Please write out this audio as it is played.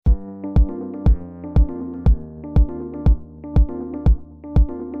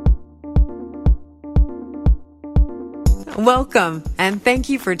Welcome, and thank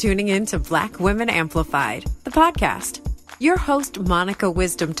you for tuning in to Black Women Amplified, the podcast. Your host, Monica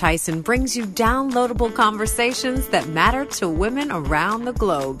Wisdom Tyson, brings you downloadable conversations that matter to women around the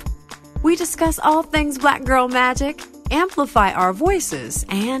globe. We discuss all things Black girl magic, amplify our voices,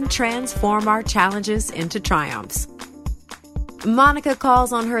 and transform our challenges into triumphs. Monica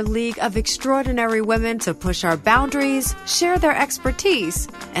calls on her league of extraordinary women to push our boundaries, share their expertise,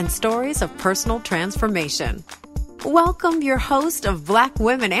 and stories of personal transformation. Welcome your host of Black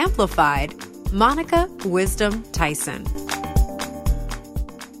Women Amplified, Monica Wisdom Tyson.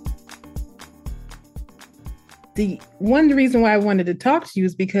 The reason why I wanted to talk to you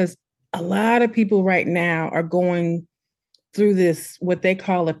is because a lot of people right now are going through this, what they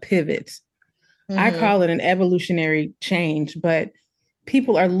call a pivot. Mm-hmm. I call it an evolutionary change, but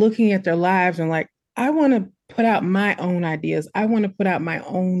people are looking at their lives and like, I want to put out my own ideas. I want to put out my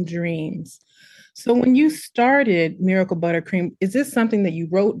own dreams. So when you started Miracle Buttercream, is this something that you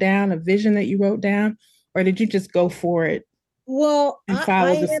wrote down, a vision that you wrote down, or did you just go for it? Well, I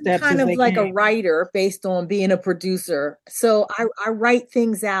am kind of like a writer based on being a producer. So I write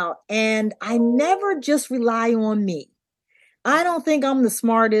things out and I never just rely on me. I don't think I'm the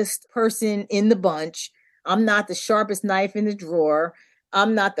smartest person in the bunch. I'm not the sharpest knife in the drawer.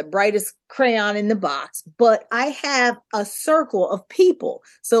 I'm not the brightest crayon in the box, but I have a circle of people.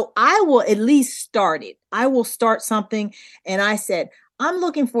 So I will at least start it. I will start something. And I said, I'm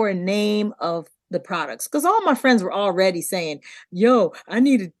looking for a name of the products, because all my friends were already saying, yo, I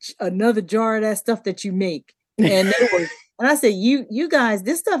need another jar of that stuff that you make. And I said, you guys,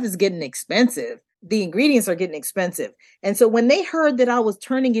 this stuff is getting expensive. The ingredients are getting expensive. And so when they heard that I was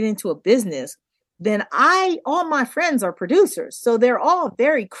turning it into a business, then all my friends are producers. So they're all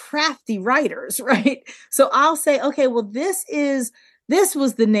very crafty writers, right? So I'll say, okay, well, this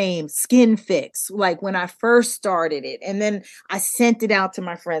was the name Skin Fix, like when I first started it. And then I sent it out to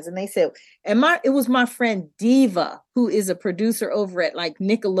my friends and they said, it was my friend Diva, who is a producer over at like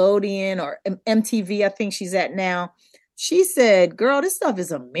Nickelodeon or MTV, I think she's at now. She said, girl, this stuff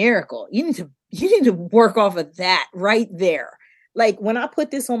is a miracle. You need to work off of that right there. Like when I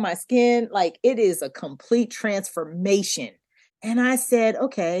put this on my skin, like it is a complete transformation. And I said,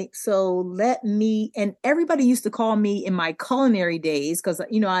 okay, so and everybody used to call me in my culinary days, because,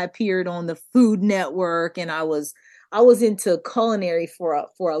 I appeared on the Food Network and I was into culinary for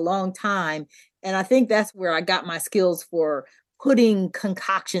a long time. And I think that's where I got my skills for putting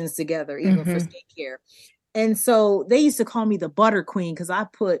concoctions together, even for skincare. And so they used to call me the butter queen because I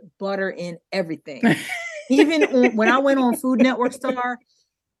put butter in everything. Even when I went on Food Network Star,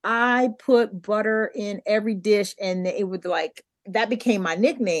 I put butter in every dish, and it would that became my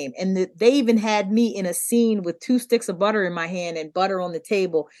nickname. And they even had me in a scene with 2 sticks of butter in my hand and butter on the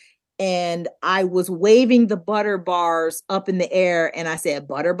table. And I was waving the butter bars up in the air. And I said,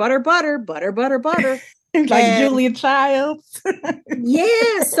 butter, butter, butter, butter, butter, butter. Like Julia Childs.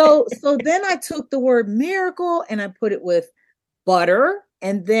 Yeah. So then I took the word miracle and I put it with butter.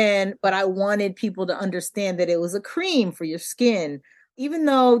 But I wanted people to understand that it was a cream for your skin, even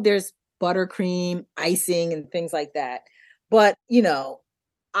though there's buttercream, icing, and things like that. But,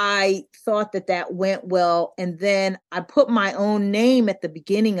 I thought that went well. And then I put my own name at the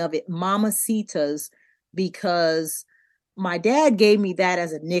beginning of it, Mama Sita's, because my dad gave me that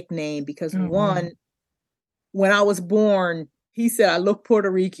as a nickname because one, when I was born, he said I look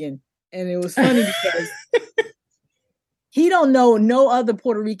Puerto Rican. And it was funny because he don't know no other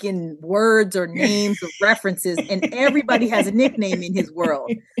Puerto Rican words or names or references, and everybody has a nickname in his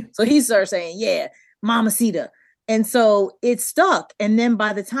world. So he started saying, yeah, Mama Sita. And so it stuck. And then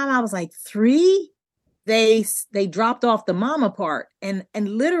by the time I was like 3, they dropped off the mama part. And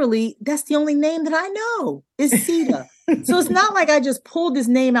literally, that's the only name that I know is Sita. So it's not like I just pulled this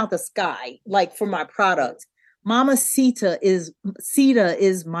name out the sky, like for my product. Mama Sita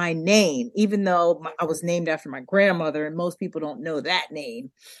is my name, even though I was named after my grandmother and most people don't know that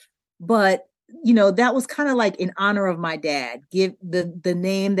name. But, that was kind of like in honor of my dad. Give the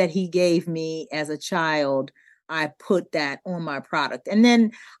name that he gave me as a child, I put that on my product. And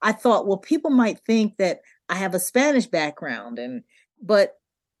then I thought, well, people might think that I have a Spanish background, but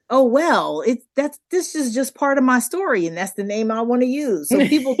oh, well, this is just part of my story. And that's the name I want to use. So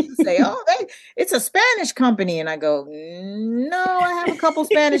people can say, oh, it's a Spanish company. And I go, no, I have a couple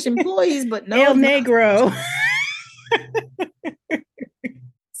Spanish employees, but no. El Negro.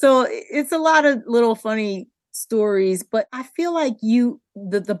 So it's a lot of little funny stories, but I feel like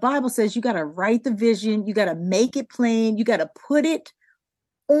the Bible says you got to write the vision. You got to make it plain. You got to put it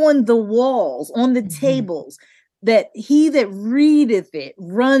on the walls, on the tables. that he that readeth it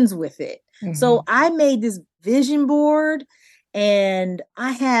runs with it. Mm-hmm. So I made this vision board, and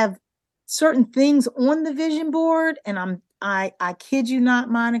I have certain things on the vision board, and I kid you not,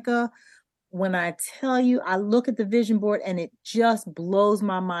 Monica, when I tell you, I look at the vision board and it just blows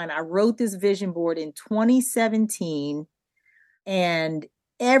my mind. I wrote this vision board in 2017, and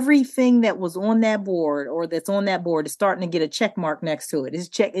everything that was on that board or that's on that board is starting to get a check mark next to it.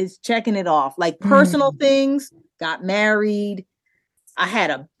 It's checking it off. Like personal things, got married. I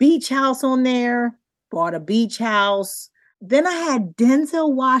had a beach house on there, bought a beach house. Then I had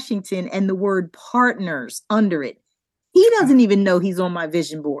Denzel Washington and the word partners under it. He doesn't even know he's on my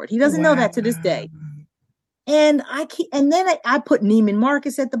vision board. He doesn't know that to this day. And then I put Neiman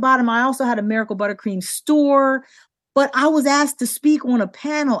Marcus at the bottom. I also had a Miracle Buttercream store, but I was asked to speak on a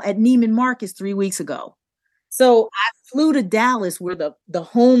panel at Neiman Marcus 3 weeks ago. So I flew to Dallas where the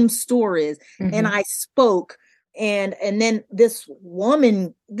home store is, and I spoke. And then this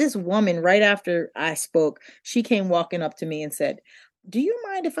woman, right after I spoke, she came walking up to me and said, "Do you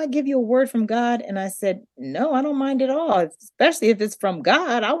mind if I give you a word from God?" And I said, "No, I don't mind at all. Especially if it's from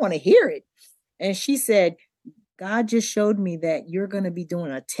God. I want to hear it." And she said, "God just showed me that you're going to be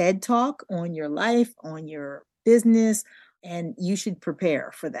doing a TED Talk on your life, on your business, and you should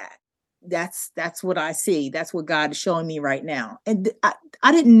prepare for that." That's what I see. That's what God is showing me right now. And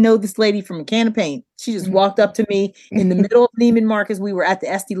I didn't know this lady from a can of paint. She just walked up to me in the middle of Neiman Marcus. We were at the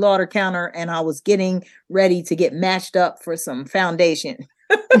Estee Lauder counter, and I was getting ready to get matched up for some foundation.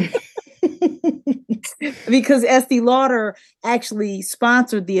 Because Estee Lauder actually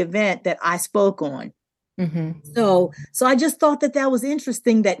sponsored the event that I spoke on. So I just thought that was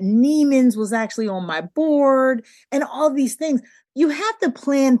interesting that Neiman's was actually on my board and all these things. You have to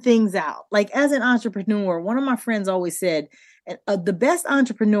plan things out. Like as an entrepreneur, one of my friends always said, the best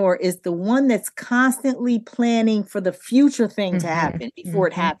entrepreneur is the one that's constantly planning for the future thing to happen before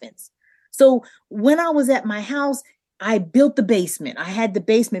it happens. So when I was at my house, I built the basement. I had the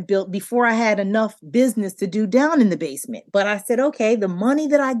basement built before I had enough business to do down in the basement. But I said, okay, the money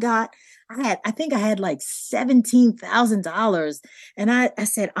that I got, I think I had like $17,000. And I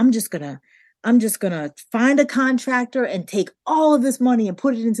said, I'm just gonna find a contractor and take all of this money and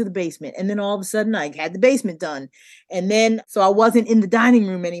put it into the basement. And then all of a sudden I had the basement done. And then, so I wasn't in the dining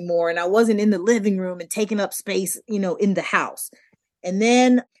room anymore, and I wasn't in the living room and taking up space, in the house. And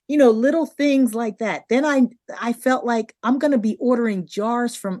then, little things like that. Then I felt like I'm going to be ordering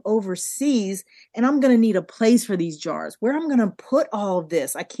jars from overseas, and I'm going to need a place for these jars. Where I'm going to put all of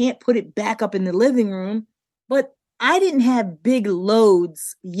this. I can't put it back up in the living room, but I didn't have big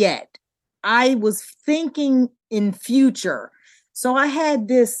loads yet. I was thinking in future. So I had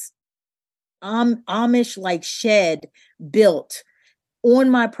this Amish like shed built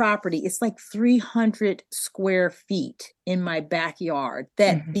on my property. It's like 300 square feet in my backyard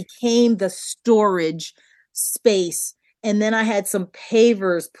that became the storage space. And then I had some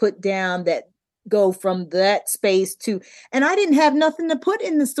pavers put down that go from that space to, and I didn't have nothing to put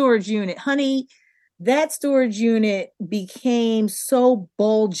in the storage unit, honey. That storage unit became so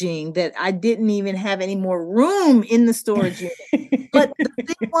bulging that I didn't even have any more room in the storage unit. But the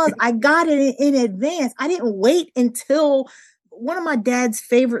thing was, I got it in advance. I didn't wait until one of my dad's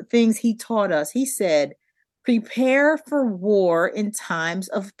favorite things he taught us. He said, prepare for war in times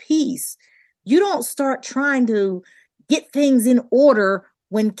of peace. You don't start trying to get things in order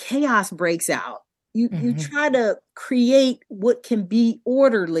when chaos breaks out. You try to create what can be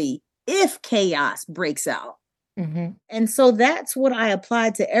orderly if chaos breaks out. And so that's what I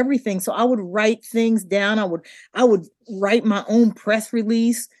applied to everything. So I would write things down. I would write my own press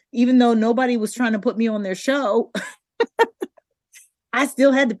release, even though nobody was trying to put me on their show. I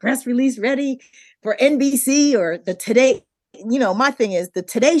still had the press release ready for NBC or the Today. My thing is the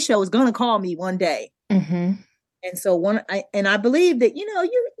Today Show is going to call me one day. And so I believe that,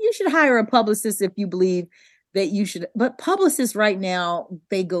 you should hire a publicist if you believe that you should, but publicists right now,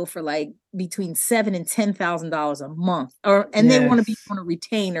 they go for like between $7,000 and $10,000 a month, and they want to be on a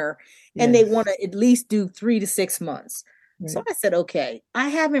retainer, and they want to at least do 3 to 6 months. Right. So I said, okay,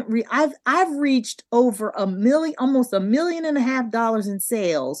 I've reached over $1 million, almost $1.5 million in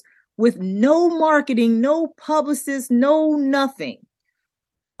sales with no marketing, no publicist, no nothing.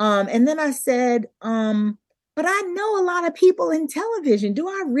 And then I said, but I know a lot of people in television. Do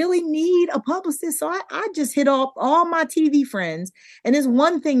I really need a publicist? So I just hit up all my TV friends. And it's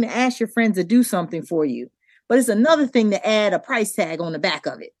one thing to ask your friends to do something for you, but it's another thing to add a price tag on the back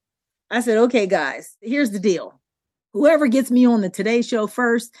of it. I said, okay, guys, here's the deal. Whoever gets me on the Today Show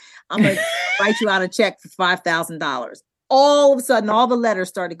first, I'm going to write you out a check for $5,000. All of a sudden, all the letters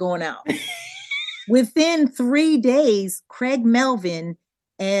started going out. within 3 days, Craig Melvin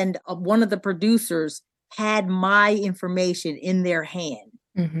and one of the producers had my information in their hand.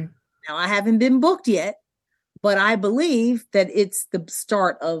 Mm-hmm. Now, I haven't been booked yet, but I believe that it's the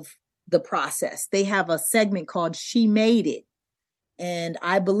start of the process. They have a segment called She Made It. And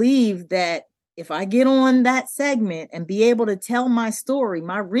I believe that if I get on that segment and be able to tell my story,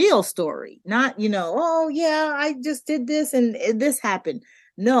 my real story, not, oh yeah, I just did this and this happened.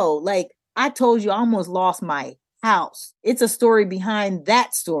 No, like I told you, I almost lost my house. It's a story behind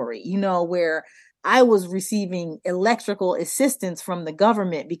that story, where I was receiving electrical assistance from the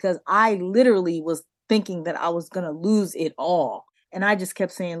government because I literally was thinking that I was going to lose it all. And I just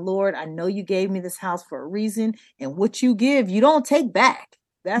kept saying, Lord, I know you gave me this house for a reason. And what you give, you don't take back.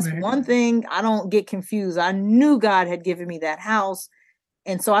 That's right. One thing I don't get confused. I knew God had given me that house.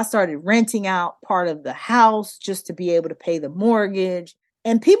 And so I started renting out part of the house just to be able to pay the mortgage.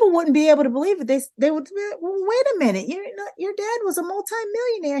 And people wouldn't be able to believe it. They would say, well, wait a minute. Your dad was a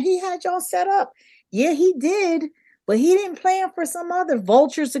multimillionaire. He had y'all set up. Yeah, he did. But he didn't plan for some other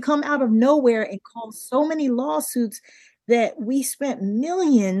vultures to come out of nowhere and cause so many lawsuits that we spent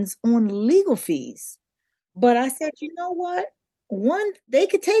millions on legal fees. But I said, you know what? They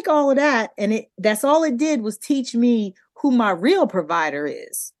could take all of that. And that's all it did was teach me who my real provider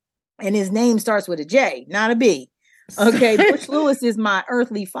is. And his name starts with a J, not a B. Okay, Butch Lewis is my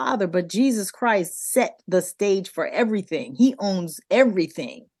earthly father, but Jesus Christ set the stage for everything. He owns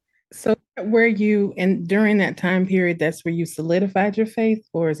everything. So were you, and during that time period, that's where you solidified your faith,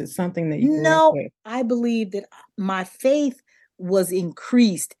 or is it something that you grew up with? I believe that my faith was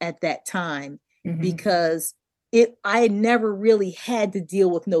increased at that time because I had never really had to deal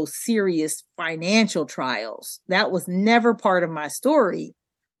with no serious financial trials. That was never part of my story.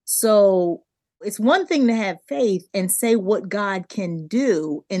 So it's one thing to have faith and say what God can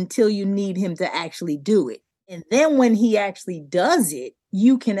do until you need him to actually do it. And then when he actually does it,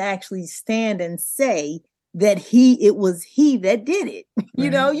 you can actually stand and say that it was he that did it.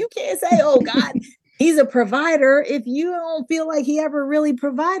 Right. You can't say, oh, God, he's a provider if you don't feel like he ever really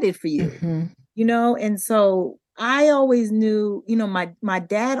provided for you, and so I always knew, my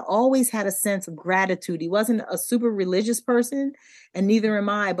dad always had a sense of gratitude. He wasn't a super religious person, and neither am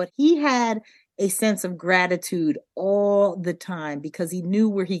I, but he had a sense of gratitude all the time because he knew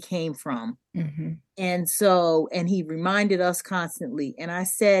where he came from. And he reminded us constantly. And I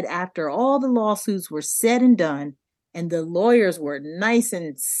said, after all the lawsuits were said and done, and the lawyers were nice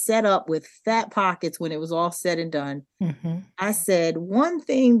and set up with fat pockets when it was all said and done, I said, one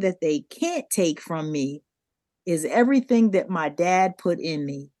thing that they can't take from me is everything that my dad put in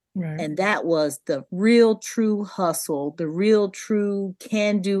me. Right. And that was the real true hustle, the real true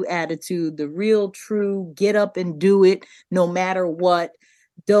can-do attitude, the real true get up and do it no matter what.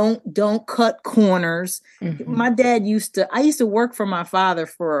 Don't cut corners. My dad I used to work for my father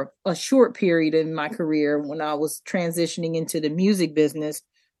for a short period in my career when I was transitioning into the music business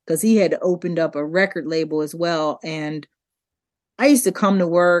because he had opened up a record label as well. And I used to come to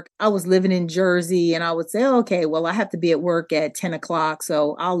work. I was living in Jersey and I would say, okay, well, I have to be at work at 10 o'clock.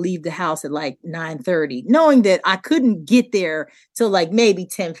 So I'll leave the house at like 9:30, knowing that I couldn't get there till like maybe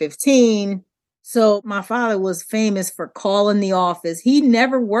 10:15. So my father was famous for calling the office. He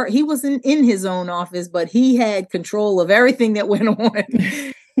never worked. He wasn't in his own office, but he had control of everything that went on.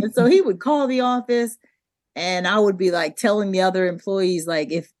 And so he would call the office. And I would be like telling the other employees, like,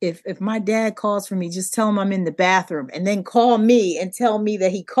 if my dad calls for me, just tell him I'm in the bathroom and then call me and tell me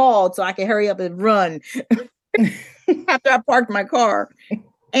that he called so I can hurry up and run after I parked my car.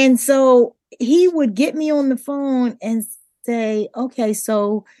 And so he would get me on the phone and say, okay,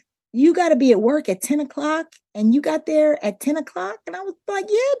 so you got to be at work at 10 o'clock and you got there at 10 o'clock. And I was like,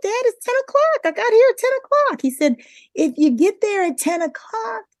 yeah, Dad, it's 10 o'clock. I got here at 10 o'clock. He said, if you get there at 10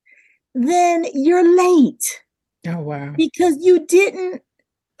 o'clock, then you're late. Oh, wow. Because you didn't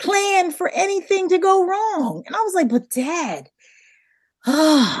plan for anything to go wrong. And I was like, but Dad,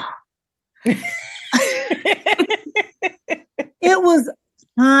 it was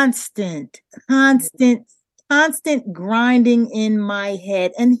constant grinding in my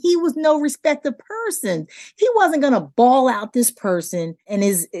head. And he was no respected person. He wasn't going to ball out this person and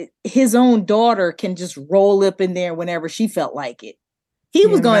his own daughter can just roll up in there whenever she felt like it. He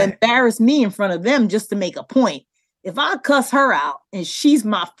was going to embarrass me in front of them just to make a point. If I cuss her out and she's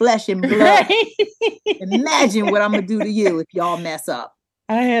my flesh and blood, imagine what I'm going to do to you if y'all mess up.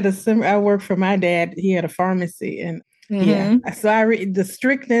 I worked for my dad. He had a pharmacy and so I read the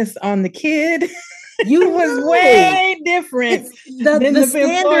strictness on the kid. Was way different. The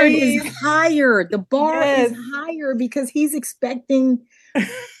standard is higher. The bar is higher because he's expecting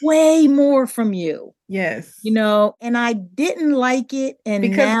way more from you. Yes. You know, and I didn't like it. And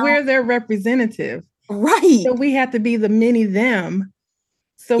because we're their representative. Right. So we have to be the mini them.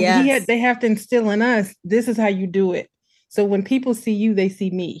 So they have to instill in us, this is how you do it. So when people see you, they see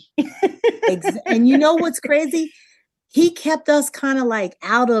me. And you know what's crazy? He kept us kind of like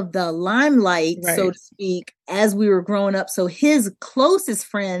out of the limelight, right, so to speak, as we were growing up. So his closest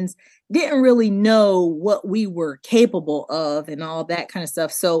friends didn't really know what we were capable of and all that kind of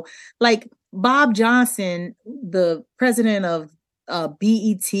stuff. So like Bob Johnson, the president of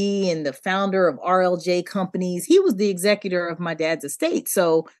BET and the founder of RLJ Companies, he was the executor of my dad's estate.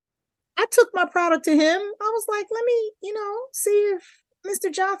 So I took my product to him. I was like, let me, see if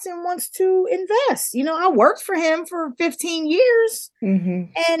Mr. Johnson wants to invest. I worked for him for 15 years,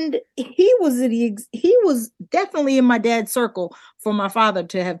 and he was definitely in my dad's circle for my father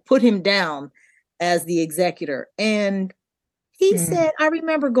to have put him down as the executor. And he said, I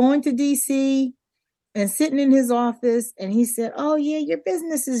remember going to DC and sitting in his office, and he said, oh yeah, your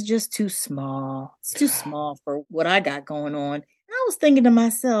business is just too small. It's too small for what I got going on. And I was thinking to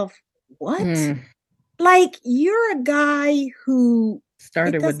myself, what? Like, you're a guy who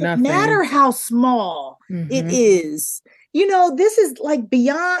started with nothing. It doesn't matter how small it is. This is like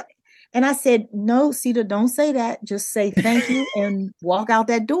beyond. And I said, no, Sita, don't say that. Just say thank you and walk out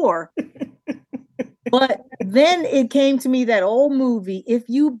that door. But then it came to me, that old movie, if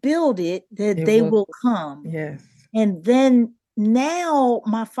you build it, that they will come. Yes. And then now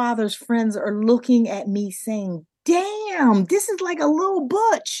my father's friends are looking at me saying, damn, this is like a little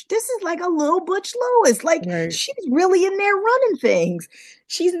Butch. This is like a little Butch Lewis. Like, she's really in there running things.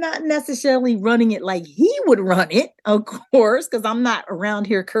 She's not necessarily running it like he would run it, of course, because I'm not around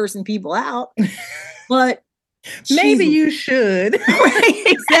here cursing people out. But maybe you should. Right,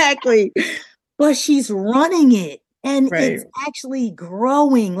 exactly. But she's running it, and it's actually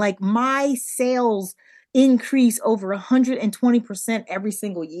growing. Like, my sales increase over 120% every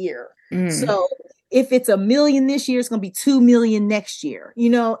single year. So if it's 1 million this year, it's going to be 2 million next year,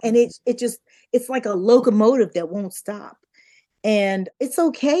 and it's like a locomotive that won't stop. And it's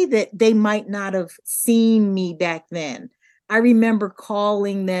okay that they might not have seen me back then. I remember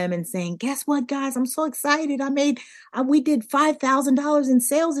calling them and saying, guess what, guys? I'm so excited. We did $5,000 in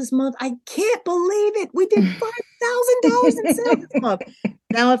sales this month. I can't believe it. We did $5,000 in sales this month.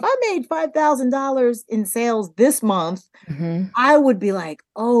 Now, if I made $5,000 in sales this month, I would be like,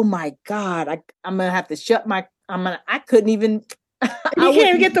 oh my God, I'm going to have to I couldn't even. You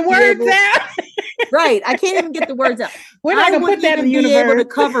can't get the words out. Right. I can't even get the words out. We're not going to put that in the universe. I wouldn't be able to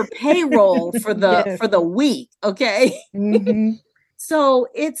cover payroll for the week. Okay. So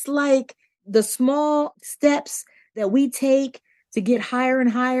it's like the small steps that we take to get higher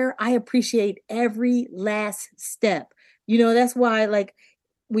and higher. I appreciate every last step. That's why, like,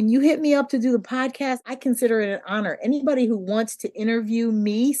 when you hit me up to do the podcast, I consider it an honor. Anybody who wants to interview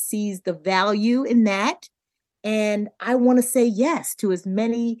me sees the value in that. And I want to say yes to as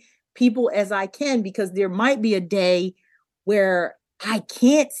many people as I can, because there might be a day where I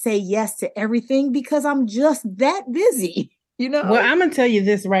can't say yes to everything because I'm just that busy, Well, I'm going to tell you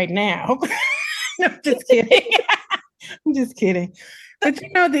this right now. No, I'm just kidding. I'm just kidding. But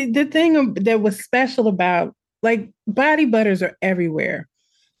the thing that was special about, like, body butters are everywhere.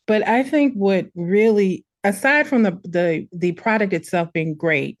 But I think what really, aside from the product itself being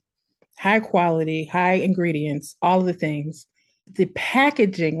great, high quality, high ingredients, all of the things, the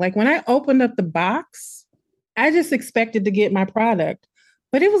packaging, like when I opened up the box, I just expected to get my product,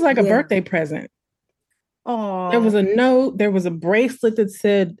 but it was like a birthday present. Oh, there was a note, there was a bracelet that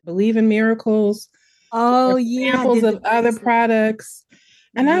said, believe in miracles. Oh, yeah. Samples of other products.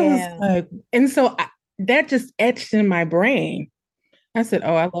 And I was like, and so that just etched in my brain. I said,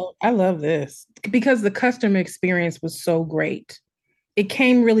 oh, I love this, because the customer experience was so great. It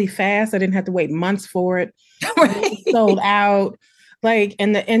came really fast. I didn't have to wait months for it. It sold out. Like,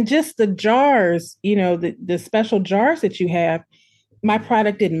 and just the jars, the special jars that you have, my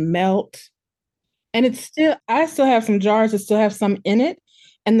product didn't melt. And I still have some jars that still have some in it,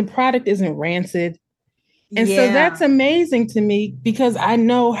 and the product isn't rancid. And so that's amazing to me, because I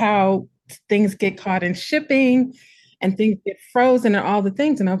know how things get caught in shipping and things get frozen and all the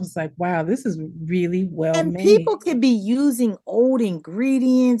things. And I was like, wow, this is really well and made. People could be using old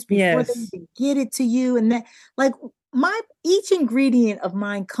ingredients before they even get it to you. And that, like, each ingredient of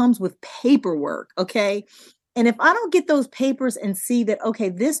mine comes with paperwork. Okay. And if I don't get those papers and see that, okay,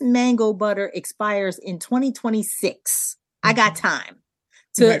 this mango butter expires in 2026, I got time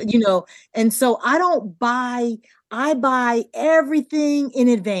to, and so I buy everything in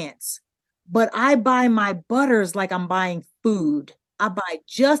advance, but I buy my butters like I'm buying food. I buy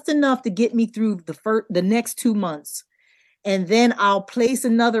just enough to get me through the next 2 months. And then I'll place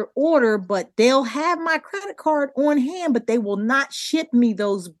another order, but they'll have my credit card on hand, but they will not ship me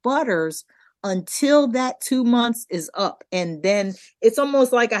those butters until that 2 months is up. And then it's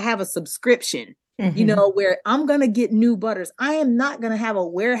almost like I have a subscription, where I'm going to get new butters. I am not going to have a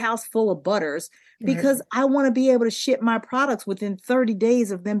warehouse full of butters because I want to be able to ship my products within 30 days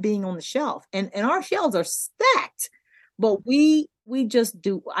of them being on the shelf. And our shelves are stacked, but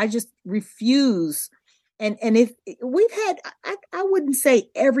I just refuse. And if we've had, I wouldn't say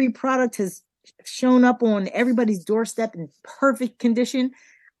every product has shown up on everybody's doorstep in perfect condition,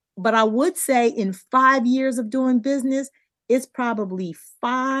 but I would say in 5 years of doing business, it's probably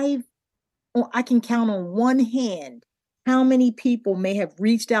 5, or I can count on one hand how many people may have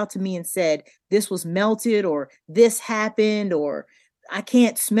reached out to me and said, this was melted, or this happened, or I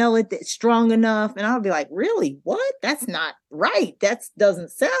can't smell it that's strong enough. And I'll be like, really? What? That's not right. That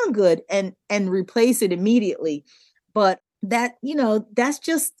doesn't sound good. And replace it immediately. But that, that's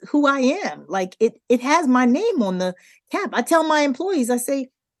just who I am. Like it has my name on the cap. I tell my employees, I say,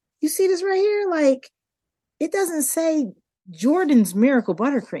 you see this right here? Like, it doesn't say Jordan's Miracle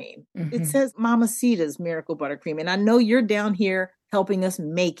Buttercream. It says Mama Sita's Miracle Buttercream. And I know you're down here helping us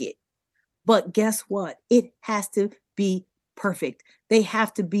make it. But guess what? It has to be perfect. They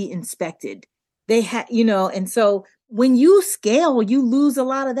have to be inspected. And so when you scale, you lose a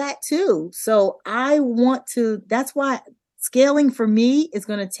lot of that too. So that's why scaling for me is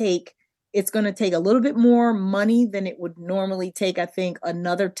going to take a little bit more money than it would normally take, I think,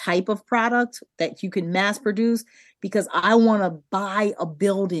 another type of product that you can mass produce, because I want to buy a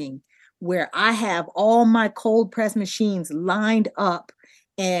building where I have all my cold press machines lined up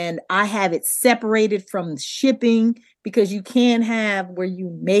and I have it separated from shipping, because you can't have where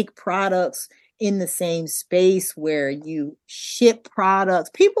you make products in the same space where you ship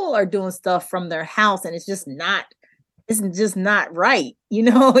products. People are doing stuff from their house and it's just not right.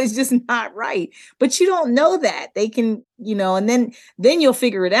 It's just not right. But you don't know that. They can, and then you'll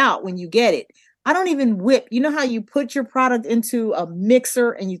figure it out when you get it. I don't even whip. You know how you put your product into a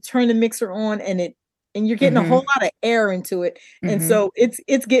mixer and you turn the mixer on and you're getting a whole lot of air into it. And so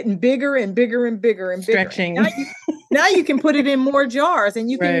it's getting bigger and bigger and bigger and bigger. Stretching. Now you can put it in more jars and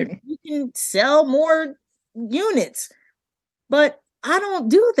you can sell more units. But I don't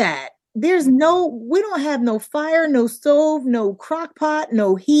do that. We don't have no fire, no stove, no crock pot,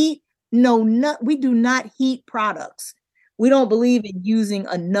 no heat, we do not heat products. We don't believe in using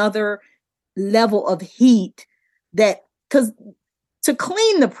another level of heat because to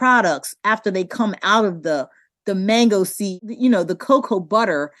clean the products after they come out of the mango seed, the cocoa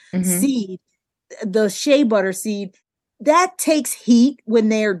butter seed, the shea butter seed, that takes heat when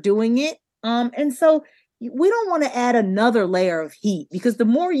they're doing it. And so we don't want to add another layer of heat, because the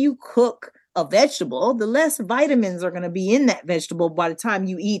more you cook a vegetable, the less vitamins are going to be in that vegetable by the time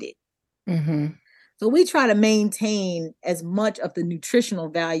you eat it. So we try to maintain as much of the nutritional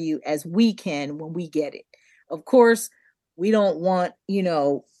value as we can when we get it. Of course, we don't want,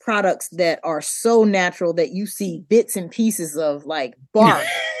 products that are so natural that you see bits and pieces of like bark.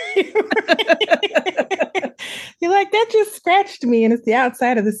 You're like, that just scratched me, and it's the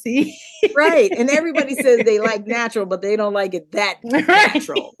outside of the seed. Right. And everybody says they like natural, but they don't like it that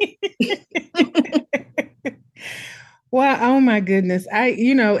natural. Wow. Oh my goodness.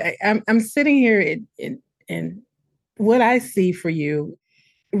 I'm sitting here and what I see for you,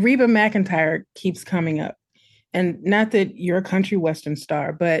 Reba McEntire keeps coming up. And not that you're a country western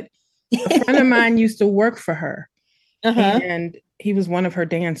star, but a friend of mine used to work for her. And he was one of her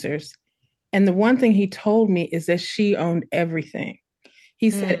dancers. And the one thing he told me is that she owned everything. He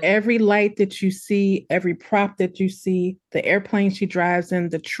said every light that you see, every prop that you see, the airplane she drives in,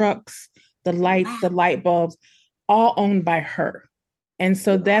 the trucks, the lights, the light bulbs, all owned by her. And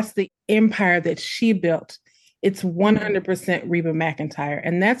so that's the empire that she built. It's 100% Reba McEntire.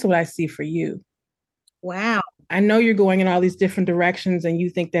 And that's what I see for you. Wow. I know you're going in all these different directions and you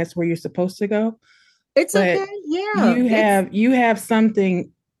think that's where you're supposed to go. It's okay. Yeah. You have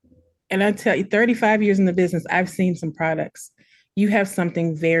something, and I tell you, 35 years in the business, I've seen some products. You have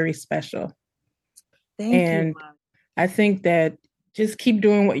something very special. Thank you. I think that just keep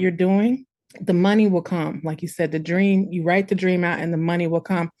doing what you're doing. The money will come. Like you said, the dream, you write the dream out and the money will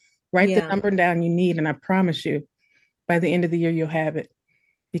come. Write the number down you need. And I promise you, by the end of the year, you'll have it.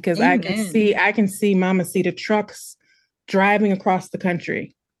 Because Amen. I can see Mama Sita trucks driving across the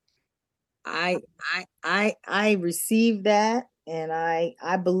country. I receive that, and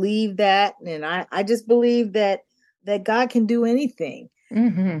I believe that, and I just believe that God can do anything.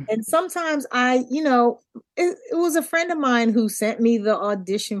 Mm-hmm. And sometimes it was a friend of mine who sent me the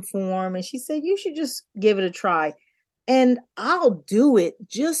audition form, and she said, you should just give it a try. And I'll do it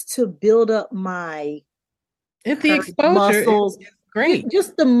just to build up my if the exposure muscles. is great.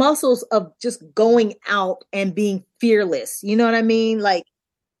 Just the muscles of just going out and being fearless. You know what I mean? Like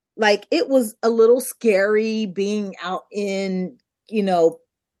it was a little scary being out in,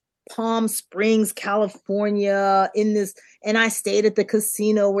 Palm Springs, California, and I stayed at the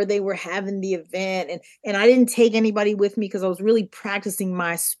casino where they were having the event, and I didn't take anybody with me because I was really practicing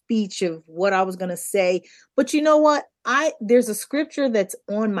my speech of what I was going to say. But you know what? There's a scripture that's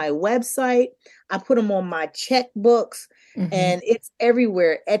on my website. I put them on my checkbooks, and it's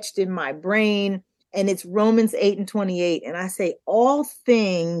everywhere, etched in my brain. And it's Romans 8:28. And I say, all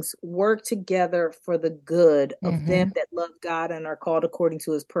things work together for the good of them that love God and are called according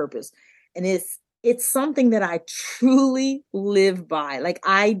to his purpose. And it's something that I truly live by. Like,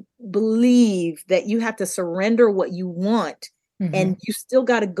 I believe that you have to surrender what you want, and you still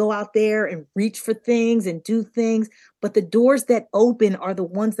got to go out there and reach for things and do things. But the doors that open are the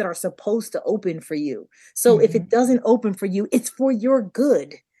ones that are supposed to open for you. So if it doesn't open for you, it's for your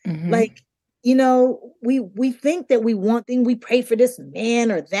good. Like, we think that we want things, we pray for this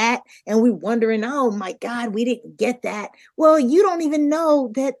man or that, and we wondering, oh my God, we didn't get that. Well, you don't even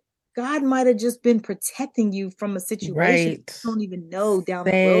know that God might have just been protecting you from a situation. Right. You don't even know down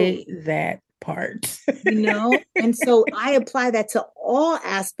the road. That part. And so I apply that to all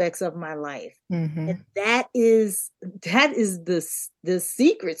aspects of my life. And that is the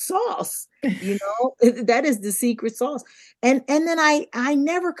secret sauce. That is the secret sauce. And then I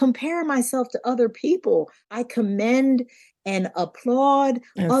never compare myself to other people. I commend and applaud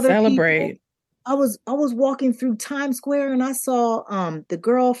and other celebrate people. I was walking through Times Square, and I saw the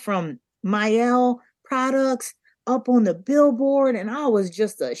girl from Mael Products up on the billboard, and I was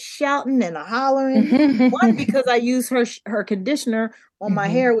just shouting and hollering. One, because I use her conditioner on my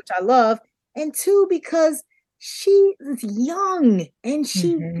hair, which I love, and two, because she is young and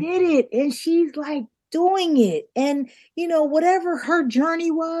she did it, and she's like doing it, and whatever her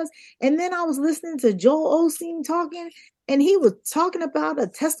journey was. And then I was listening to Joel Osteen talking, and he was talking about a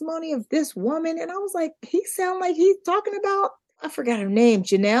testimony of this woman, and I was like, he sound like he's talking about, I forgot her name,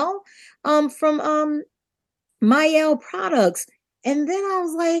 Janelle, from Mael Products. And then I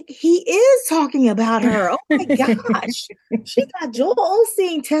was like, he is talking about her. Oh my gosh. She got Joel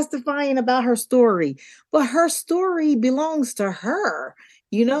Osteen testifying about her story, but her story belongs to her,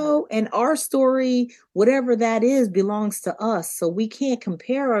 and our story, whatever that is, belongs to us. So we can't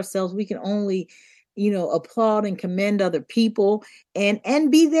compare ourselves. We can only, applaud and commend other people,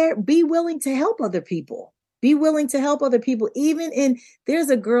 and be there, be willing to help other people. Be willing to help other people. There's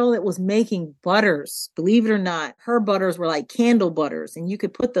a girl that was making butters, believe it or not. Her butters were like candle butters, and you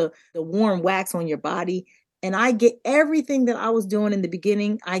could put the warm wax on your body. And I get everything that I was doing in the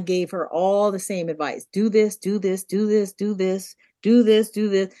beginning. I gave her all the same advice. Do this, do this, do this, do this, do this, do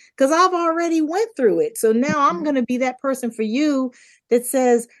this. Because I've already went through it. So now I'm going to be that person for you that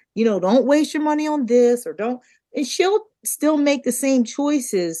says, don't waste your money on this, or don't. And she'll still make the same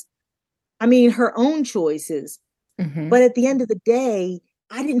choices. I mean, her own choices. But at the end of the day,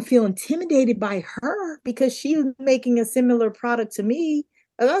 I didn't feel intimidated by her because she was making a similar product to me.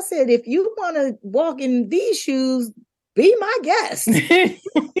 As I said, if you want to walk in these shoes, be my guest.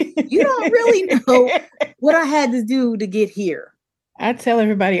 You don't really know what I had to do to get here. I tell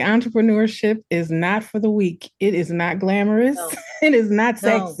everybody, entrepreneurship is not for the weak. It is not glamorous. No. It is not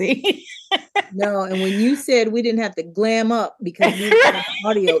sexy. No, and when you said we didn't have to glam up because we had an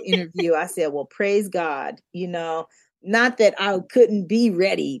audio interview, I said, well, praise God. Not that I couldn't be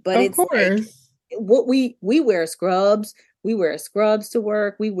ready, but it's like what we wear scrubs. We wear scrubs to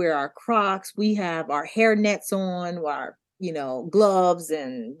work. We wear our Crocs. We have our hair nets on, our gloves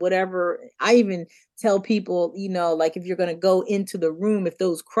and whatever. I even tell people, like if you're going to go into the room, if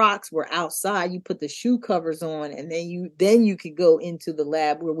those Crocs were outside, you put the shoe covers on, and then you could go into the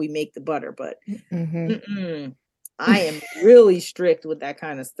lab where we make the butter. But I am really strict with that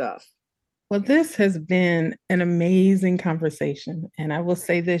kind of stuff. Well, this has been an amazing conversation. And I will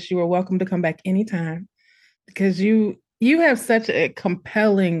say this, you are welcome to come back anytime, because you have such a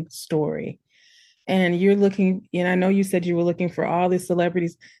compelling story. And you're looking, I know you said you were looking for all these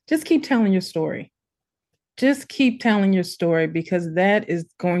celebrities. Just keep telling your story. Just keep telling your story, because that is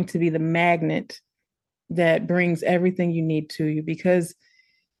going to be the magnet that brings everything you need to you, because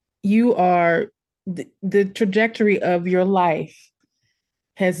you are the trajectory of your life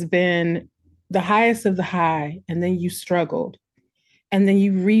has been the highest of the high. And then you struggled, and then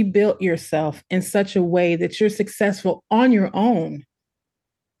you rebuilt yourself in such a way that you're successful on your own.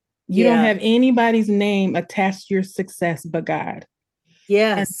 You don't have anybody's name attached to your success but God.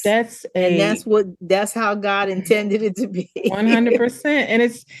 Yes. And that's how God intended it to be.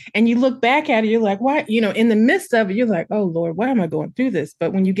 100%. And you look back at it, you're like, why? In the midst of it, you're like, oh Lord, why am I going through this?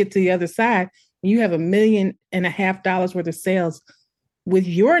 But when you get to the other side, when you have $1.5 million worth of sales with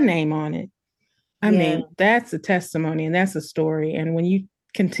your name on it, I mean, that's a testimony and that's a story. And when you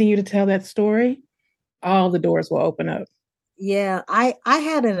continue to tell that story, all the doors will open up. Yeah. I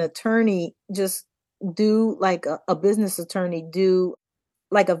had an attorney just do like a business attorney do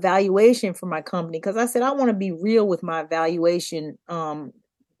like a valuation for my company. Cause I said, I want to be real with my valuation.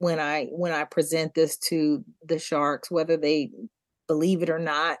 When I present this to the sharks, whether they believe it or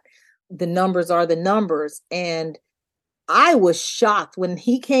not, the numbers are the numbers. And I was shocked when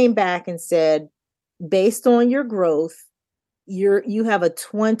he came back and said, based on your growth, you have a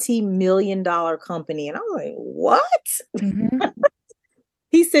 $20 million company. And I'm like, what? Mm-hmm.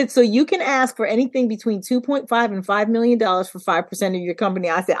 He said, so you can ask for anything between $2.5 and $5 million for 5% of your company.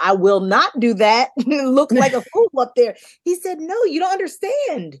 I said, I will not do that. Look like a fool up there. He said, no, you don't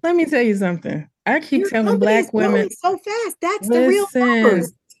understand. Let me tell you something. I keep telling Black women so fast. That's the real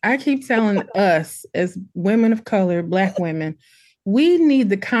numbers. I keep telling us as women of color, Black women, we need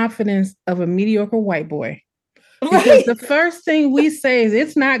the confidence of a mediocre white boy. Because the first thing we say is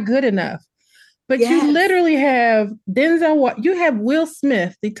it's not good enough. But you literally have you have Will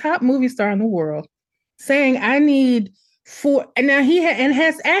Smith, the top movie star in the world, saying, I need and now he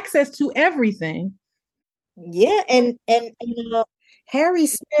has access to everything. Yeah. And Harry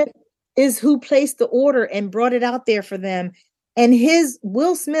Smith is who placed the order and brought it out there for them. And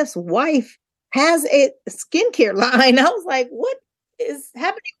Will Smith's wife has a skincare line. I was like, what is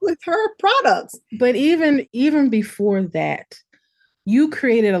happening with her products? But even before that, you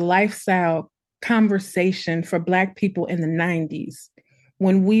created a lifestyle conversation for Black people in the 90s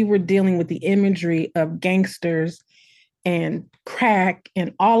when we were dealing with the imagery of gangsters and crack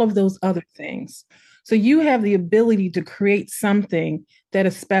and all of those other things. So you have the ability to create something that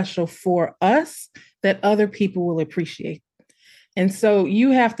is special for us that other people will appreciate. And so you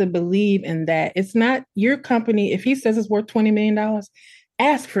have to believe in that. It's not your company. If he says it's worth $20 million,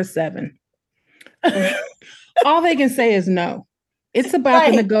 ask for $7. All they can say is no. It's about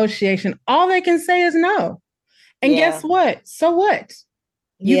the negotiation. All they can say is no. And guess what? So what?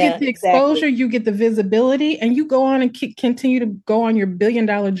 You get the exposure, you get the visibility, and you go on and continue to go on your $1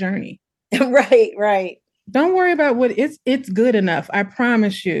 billion journey. Right. Don't worry about what it's good enough. I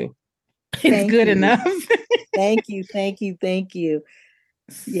promise you. It's good enough. Thank you.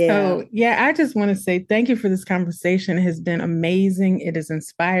 Yeah. So, I just want to say thank you for this conversation. It has been amazing. It is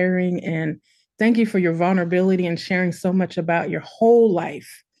inspiring. And thank you for your vulnerability and sharing so much about your whole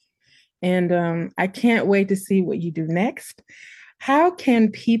life. And I can't wait to see what you do next. How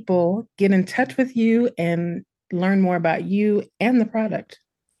can people get in touch with you and learn more about you and the product?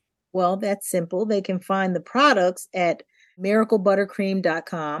 Well, that's simple. They can find the products at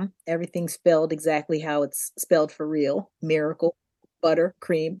miraclebuttercream.com. Everything's spelled exactly how it's spelled for real.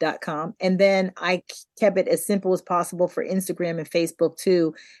 miraclebuttercream.com. And then I kept it as simple as possible for Instagram and Facebook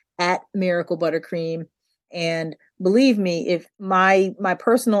too, at Miracle Buttercream. And believe me, if my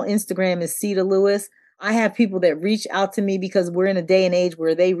personal Instagram is Sita Lewis, I have people that reach out to me because we're in a day and age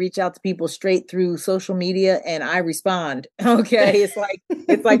where they reach out to people straight through social media and I respond. Okay. It's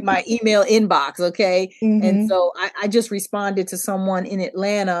like my email inbox. Okay. Mm-hmm. And so I just responded to someone in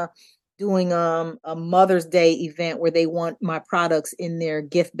Atlanta doing a Mother's Day event where they want my products in their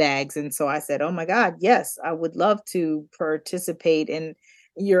gift bags. And so I said, oh my God, yes, I would love to participate. And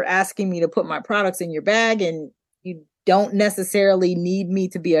you're asking me to put my products in your bag and you don't necessarily need me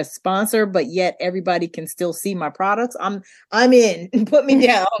to be a sponsor, but yet everybody can still see my products. I'm in, put me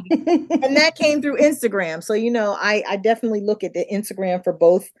down. And that came through Instagram. So, I definitely look at the Instagram for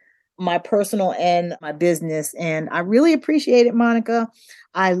both my personal and my business. And I really appreciate it, Monica.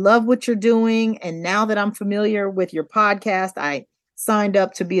 I love what you're doing. And now that I'm familiar with your podcast, I signed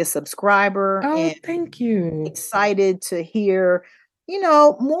up to be a subscriber. Oh, and thank you. Excited to hear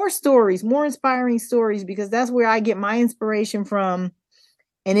more stories, more inspiring stories, because that's where I get my inspiration from.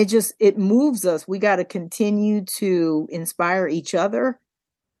 And it moves us. We got to continue to inspire each other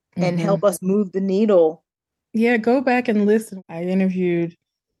and help us move the needle. Yeah, go back and listen. I interviewed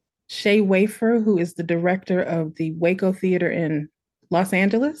Shay Wafer, who is the director of the Waco Theater in Los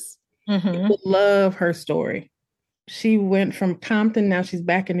Angeles. You would love her story. She went from Compton, now she's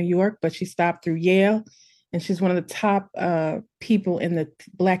back in New York, but she stopped through Yale. And she's one of the top people in the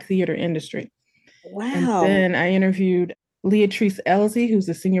Black theater industry. Wow. And then I interviewed Leatrice Elsie, who's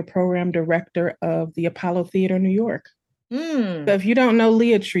the senior program director of the Apollo Theater in New York. So if you don't know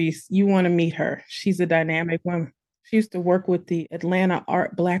Leatrice, you want to meet her. She's a dynamic woman. She used to work with the Atlanta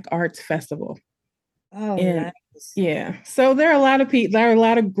Black Arts Festival. Oh, nice. Yeah. So there are a lot of people, there are a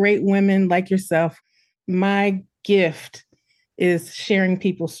lot of great women like yourself. My gift is sharing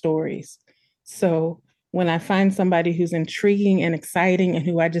people's stories. So when I find somebody who's intriguing and exciting and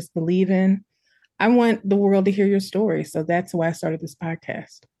who I just believe in, I want the world to hear your story. So that's why I started this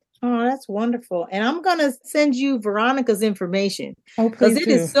podcast. Oh, that's wonderful. And I'm going to send you Veronica's information. Oh, please do. Because it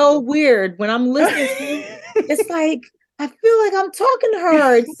is so weird when I'm listening to you. It's like, I feel like I'm talking to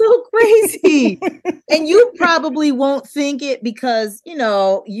her. It's so crazy. And you probably won't think it because, you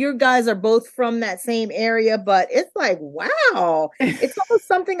know, you guys are both from that same area, but it's like, wow. It's almost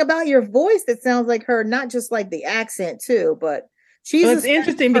something about your voice that sounds like her, not just like the accent too, but she's it's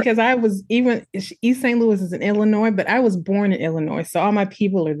interesting because I was even East St. Louis is in Illinois, but I was born in Illinois. So all my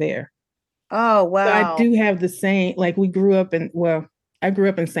people are there. Oh, wow. So I do have the same, like we grew up in, well, I grew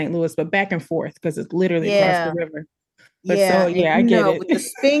up in St. Louis, but back and forth because it's literally across the river. But yeah, so, yeah, I get it. With the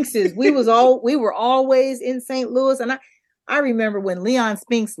Spinxes, we were always in St. Louis. And I remember when Leon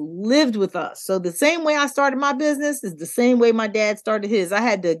Spinks lived with us. So the same way I started my business is the same way my dad started his. I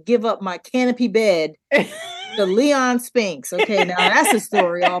had to give up my canopy bed to Leon Spinks. Okay, now that's a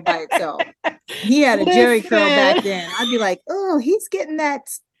story all by itself. He had a Jerry curl back then. I'd be like, oh, he's getting that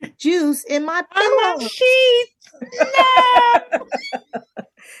juice in my pillow. Sheets. No.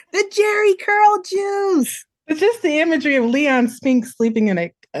 The Jerry curl juice. It's just the imagery of Leon Spinks sleeping in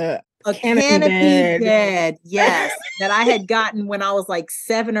a canopy bed. Yes, that I had gotten when I was like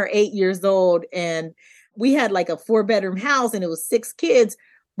 7 or 8 years old. And we had like a 4-bedroom house and it was 6 kids,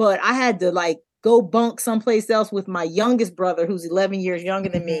 but I had to like go bunk someplace else with my youngest brother, who's 11 years younger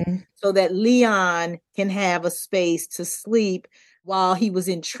than me, so that Leon can have a space to sleep while he was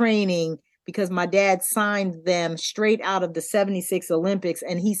in training, because my dad signed them straight out of the 76 Olympics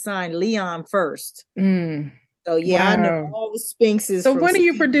and he signed Leon first. So yeah, wow. I know all the Spinxes. So when are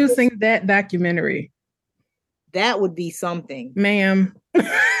you producing that documentary? That would be something, ma'am.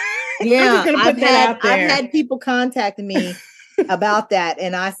 Yeah, I've had people contacting me about that,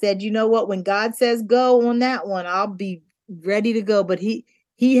 and I said, you know what? When God says go on that one, I'll be ready to go. But he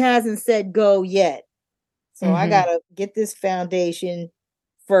hasn't said go yet, so I gotta get this foundation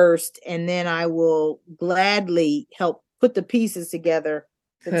first, and then I will gladly help put the pieces together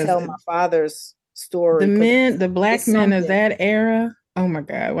to tell my father's story. The black men of that era. Oh my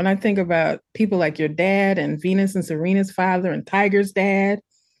God. When I think about people like your dad and Venus and Serena's father and Tiger's dad.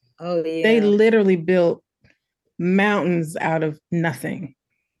 Oh yeah. They literally built mountains out of nothing.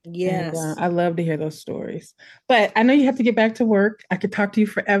 Yes. And, I love to hear those stories. But I know you have to get back to work. I could talk to you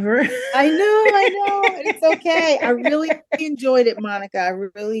forever. I know. It's okay. I really enjoyed it, Monica. I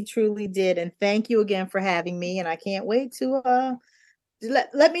really, truly did. And thank you again for having me. And I can't wait to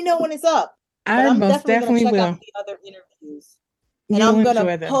let me know when it's up. I most definitely will. Out the other interviews. And I'm going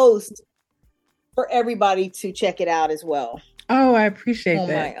to post for everybody to check it out as well. Oh, I appreciate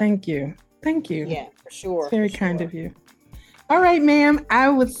that. Thank you. Yeah, for sure. It's very kind of you. All right, ma'am. I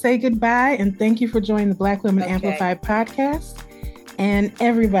would say goodbye and thank you for joining the Black Women Amplified podcast. And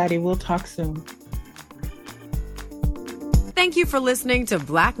everybody, we'll talk soon. Thank you for listening to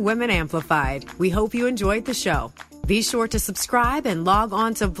Black Women Amplified. We hope you enjoyed the show. Be sure to subscribe and log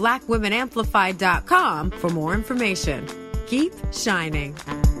on to blackwomenamplified.com for more information. Keep shining.